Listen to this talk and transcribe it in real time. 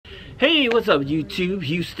Hey, what's up YouTube?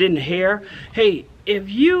 Houston here. Hey, if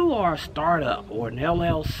you are a startup or an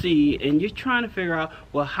LLC and you're trying to figure out,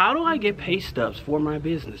 well, how do I get pay stubs for my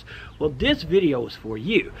business? Well, this video is for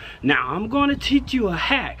you. Now, I'm going to teach you a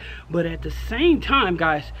hack, but at the same time,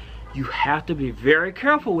 guys, you have to be very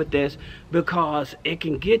careful with this because it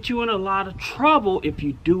can get you in a lot of trouble if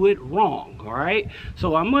you do it wrong, all right?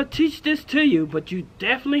 So I'm going to teach this to you, but you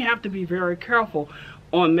definitely have to be very careful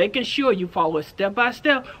on making sure you follow it step by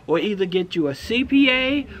step, or either get you a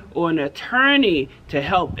CPA or an attorney to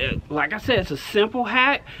help. Like I said, it's a simple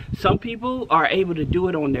hack. Some people are able to do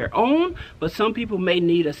it on their own, but some people may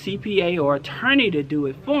need a CPA or attorney to do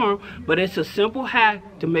it for them. But it's a simple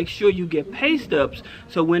hack to make sure you get pay stubs.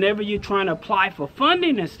 So whenever you're trying to apply for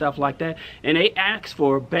funding and stuff like that, and they ask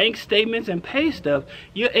for bank statements and pay stubs,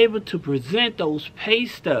 you're able to present those pay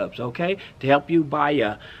stubs, okay, to help you buy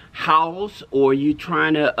a house, or you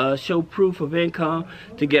trying to show proof of income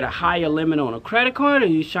to get a higher limit on a credit card, or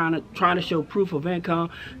you trying to show proof of income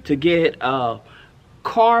to get a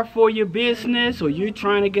car for your business, or you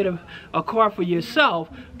trying to get a car for yourself.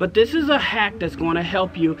 But this is a hack that's going to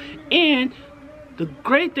help you. And the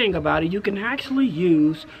great thing about it, you can actually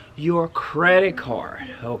use your credit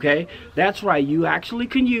card, okay? That's right, you actually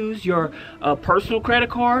can use your personal credit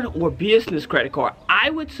card or business credit card. I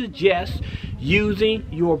would suggest using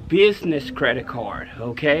your business credit card,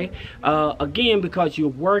 okay? Again, because you're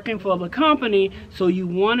working for the company, so you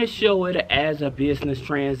want to show it as a business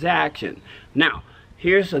transaction. Now,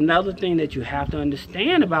 here's another thing that you have to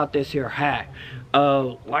understand about this here hack.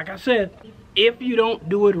 Like I said, if you don't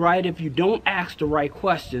do it right, if you don't ask the right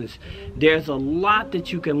questions, there's a lot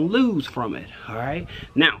that you can lose from it, all right?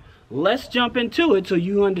 Now, let's jump into it so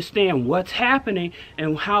you understand what's happening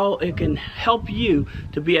and how it can help you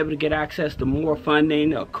to be able to get access to more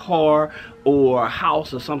funding, a car or a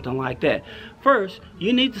house or something like that. First,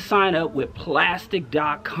 you need to sign up with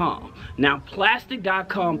plastic.com. Now,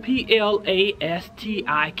 plastic.com,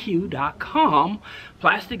 Plastic.com,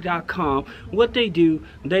 plastic.com, what they do,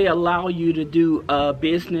 they allow you to do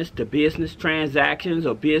business to business transactions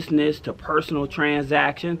or business to personal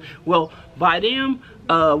transactions. Well, by them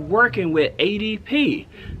working with ADP,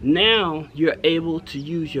 now you're able to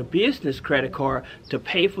use your business credit card to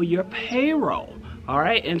pay for your payroll. All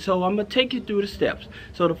right, and so I'm going to take you through the steps.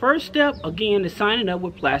 So the first step, again, is signing up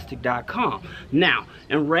with plastic.com. Now,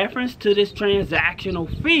 in reference to this transactional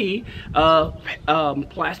fee,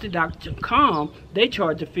 plastic.com, they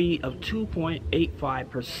charge a fee of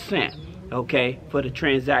 2.85%, okay, for the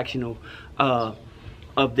transactional of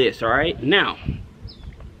this, all right? Now,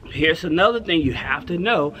 here's another thing you have to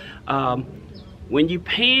know. When you're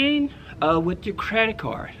paying with your credit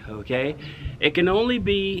card, okay, it can only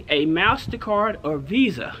be a Mastercard or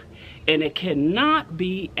Visa, and it cannot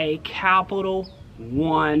be a Capital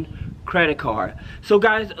One credit card. So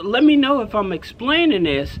guys, let me know if I'm explaining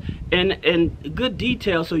this in good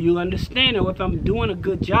detail so you understand, or if I'm doing a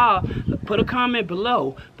good job. Put a comment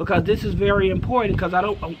below, because this is very important, because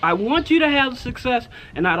I want you to have success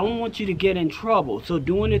and I don't want you to get in trouble. So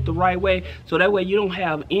doing it the right way, so that way you don't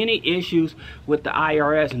have any issues with the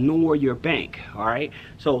IRS nor your bank, all right?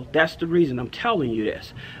 So that's the reason I'm telling you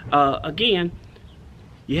this. Again,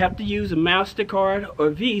 you have to use a Mastercard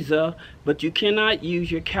or Visa, but you cannot use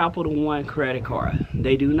your Capital One credit card.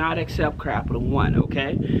 They do not accept Capital One,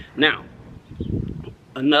 okay? Now,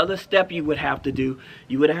 another step you would have to do,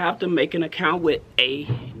 you would have to make an account with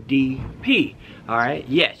ADP, all right?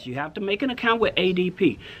 Yes, you have to make an account with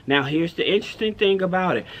ADP. Now, here's the interesting thing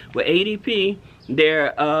about it. With ADP,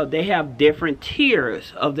 they have different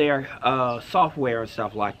tiers of their software and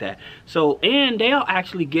stuff like that. So, and they'll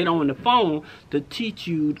actually get on the phone to teach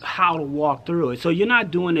you how to walk through it. So you're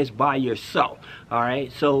not doing this by yourself, all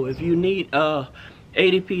right? So if you need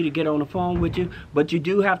ADP to get on the phone with you, but you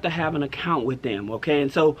do have to have an account with them, okay?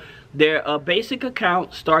 And so their basic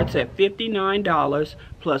account starts at $59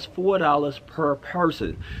 plus $4 per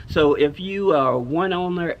person. So if you are one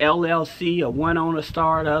owner LLC or one owner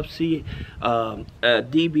startup,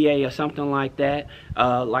 DBA or something like that,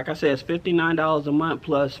 like I said, it's $59 a month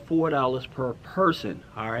plus $4 per person,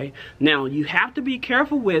 all right? Now, you have to be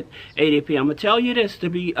careful with ADP. I'm going to tell you this to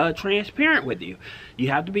be transparent with you. You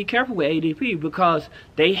have to be careful with ADP because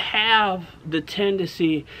they have the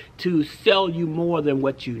tendency to sell you more than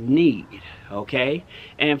what you need, okay?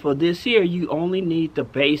 And for this here, you only need the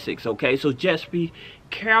basics, okay? So just be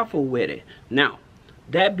careful with it. Now,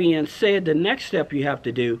 that being said, the next step you have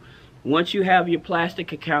to do once you have your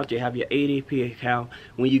plastic account, you have your ADP account.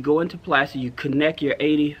 When you go into plastic, you connect your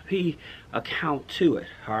ADP account to it,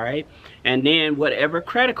 all right? And then whatever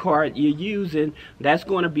credit card you're using, that's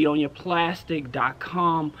going to be on your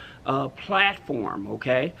plastic.com platform,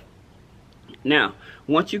 okay? Now,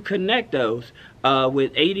 once you connect those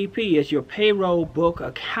with ADP, is your payroll book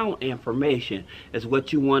account information is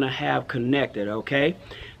what you want to have connected, okay?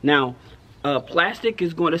 Now, Plastic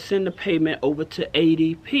is going to send the payment over to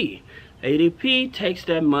ADP. ADP takes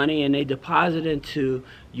that money and they deposit into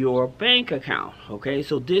your bank account, okay?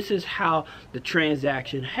 So this is how the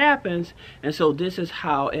transaction happens, and so this is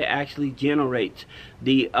how it actually generates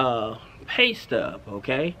the pay stub,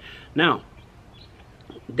 okay? Now,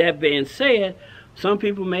 that being said, some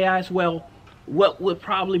people may ask, well, what would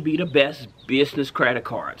probably be the best business credit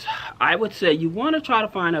cards? I would say you want to try to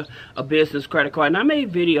find a business credit card, and I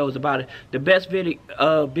made videos about it. The best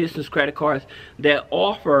business credit cards that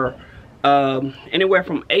offer anywhere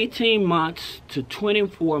from 18 months to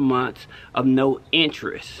 24 months of no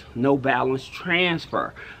interest, no balance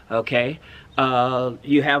transfer, okay?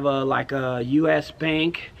 You have like a U.S.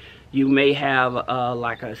 bank. You may have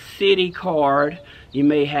like a Citi card. You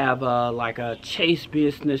may have like a Chase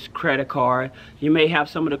business credit card. You may have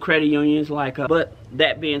some of the credit unions like but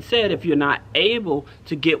that being said, if you're not able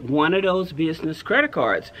to get one of those business credit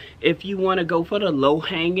cards, if you want to go for the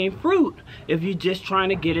low-hanging fruit, if you're just trying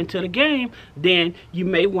to get into the game, then you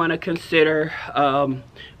may want to consider,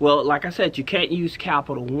 well, like I said, you can't use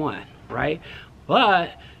Capital One, right?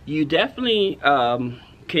 But you definitely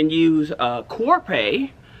can use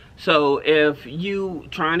Corpay. So if you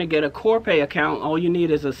trying to get a Corpay account, all you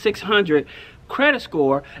need is a 600 credit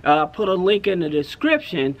score. Put a link in the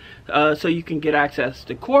description so you can get access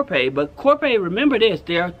to Corpay. But Corpay, remember this,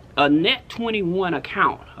 they're a net 21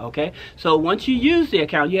 account, okay? So once you use the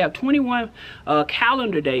account, you have 21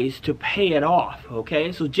 calendar days to pay it off,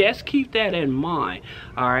 okay? So just keep that in mind,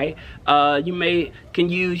 all right? You can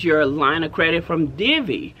use your line of credit from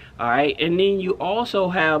Divvy, all right? And then you also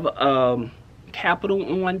have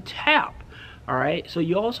Capital on Tap, all right? So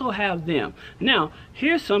you also have them. Now,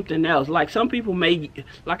 here's something else. Like some people may,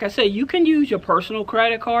 like I said, you can use your personal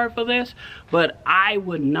credit card for this, but I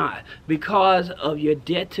would not, because of your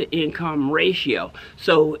debt to income ratio.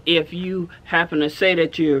 So if you happen to say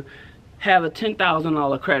that you have a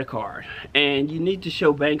 $10,000 credit card and you need to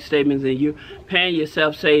show bank statements and you're paying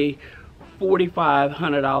yourself, say,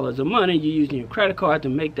 $4,500 a month, and you're using your credit card to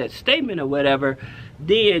make that statement or whatever,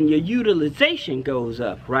 then your utilization goes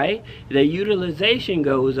up, right? The utilization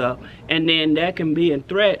goes up, and then that can be in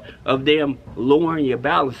threat of them lowering your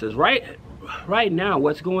balances. Right now,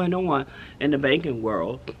 what's going on in the banking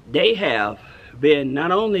world, they have been not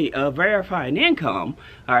only verifying income,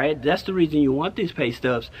 all right, that's the reason you want these pay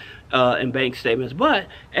stubs and bank statements, but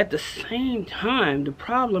at the same time, the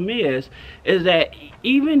problem is that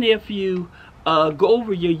even if you go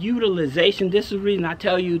over your utilization, this is the reason I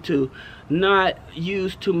tell you to not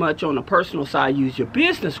use too much on the personal side, use your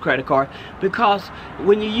business credit card, because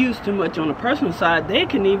when you use too much on the personal side, they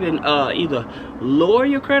can even either lower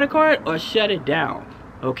your credit card or shut it down.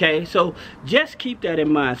 Okay, so just keep that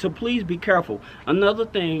in mind. So please be careful. Another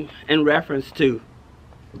thing in reference to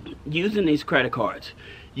using these credit cards,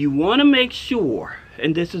 you want to make sure,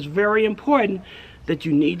 and this is very important, that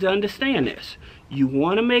you need to understand this. You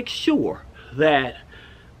want to make sure that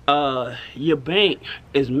your bank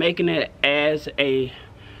is making it as a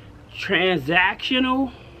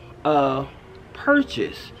transactional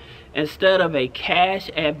purchase instead of a cash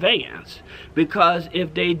advance, because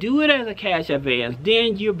if they do it as a cash advance,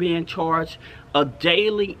 then you're being charged a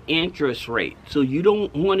daily interest rate. So you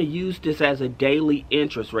don't want to use this as a daily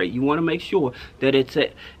interest rate. You want to make sure that it's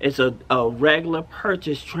a regular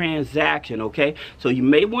purchase transaction, okay? So you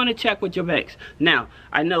may want to check with your banks. Now,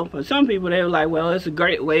 I know for some people, they're like, well, it's a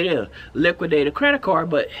great way to liquidate a credit card,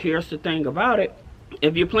 but here's the thing about it.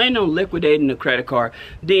 If you're planning on liquidating the credit card,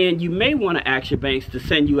 then you may want to ask your banks to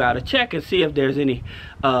send you out a check and see if there's any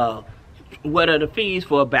what are the fees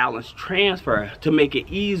for a balance transfer to make it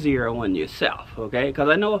easier on yourself, okay? Because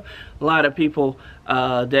I know a lot of people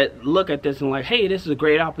that look at this and like, hey, this is a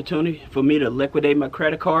great opportunity for me to liquidate my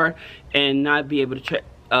credit card and not be able to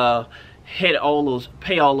pay all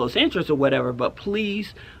those interest or whatever. But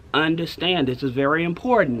please understand, this is very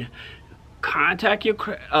important. Contact your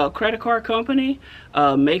credit card company.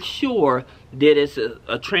 Make sure that it's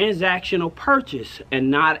a transactional purchase and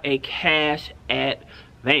not a cash at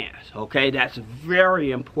advance. Okay, that's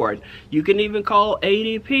very important. You can even call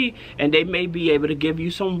ADP and they may be able to give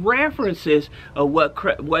you some references of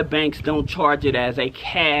what banks don't charge it as a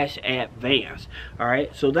cash advance. All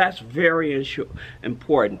right, so that's very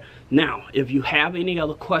important. Now, if you have any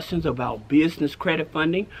other questions about business credit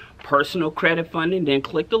funding, personal credit funding, then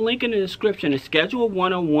click the link in the description and schedule a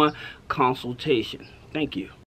one-on-one consultation. Thank you.